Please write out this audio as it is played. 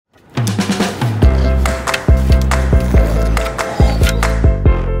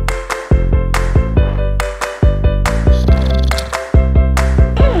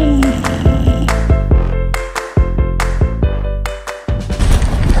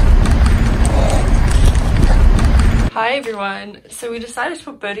Hi everyone. So we decided to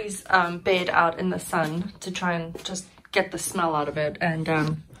put Birdie's bed out in the sun to try and just get the smell out of it, and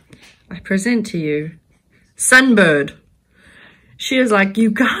I present to you Sunbird. She is like,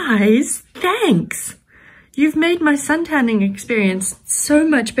 you guys, thanks. You've made my suntanning experience so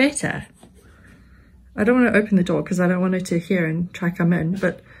much better. I don't want to open the door because I don't want her to hear and try come in,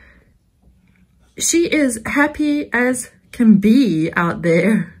 but she is happy as can be out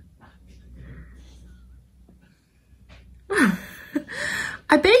there.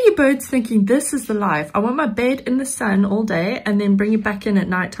 I bet you birds thinking this is the life. I want my bed in the sun all day and then bring it back in at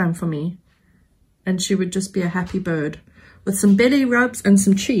nighttime for me. And she would just be a happy bird with some belly rubs and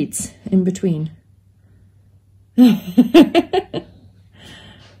some treats in between.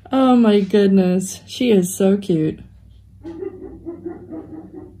 Oh my goodness, she is so cute.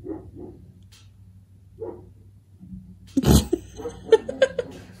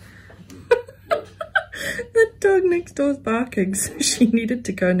 The dog next door is barking, so she needed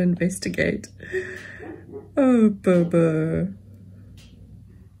to go and investigate. Oh, Bobo.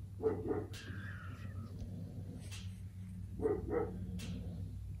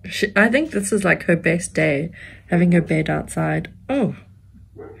 I think this is like her best day, having her bed outside. Oh.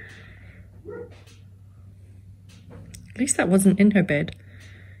 At least that wasn't in her bed.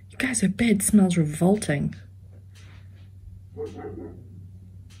 You guys, her bed smells revolting.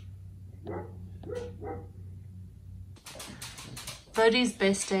 Birdie's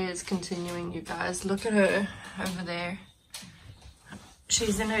best day is continuing, you guys. Look at her over there.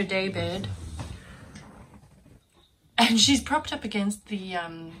 She's in her day bed. And she's propped up against the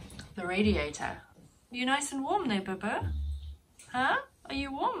radiator. Are you nice and warm there, Bubba? Huh? Are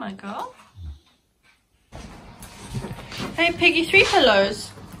you warm, my girl? Hey, Piggy Three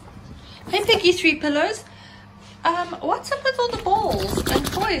Pillows. Hey, Piggy Three Pillows. What's up with all the balls and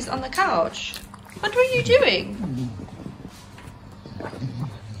toys on the couch? What were you doing?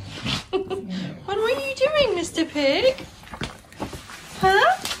 What were you doing, Mr. Pig?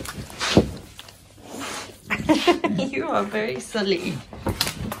 Huh? You are very silly.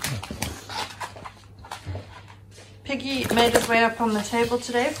 Piggy made his way up on the table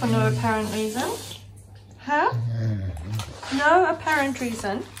today for no apparent reason. Huh? No apparent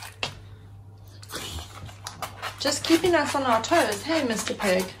reason. Just keeping us on our toes. Hey, Mr.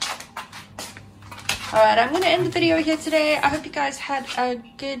 Pig. Alright, I'm going to end the video here today. I hope you guys had a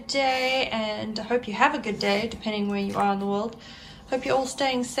good day, and I hope you have a good day, depending where you are in the world. Hope you're all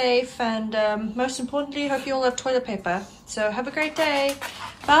staying safe, and most importantly, hope you all have toilet paper. So have a great day.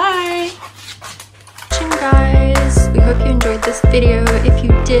 Bye! Guys, we hope you enjoyed this video. If you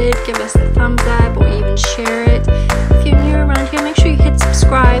did, give us a thumbs up or even share it. If you're new around here, make sure you hit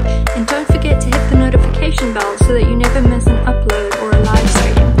subscribe, and don't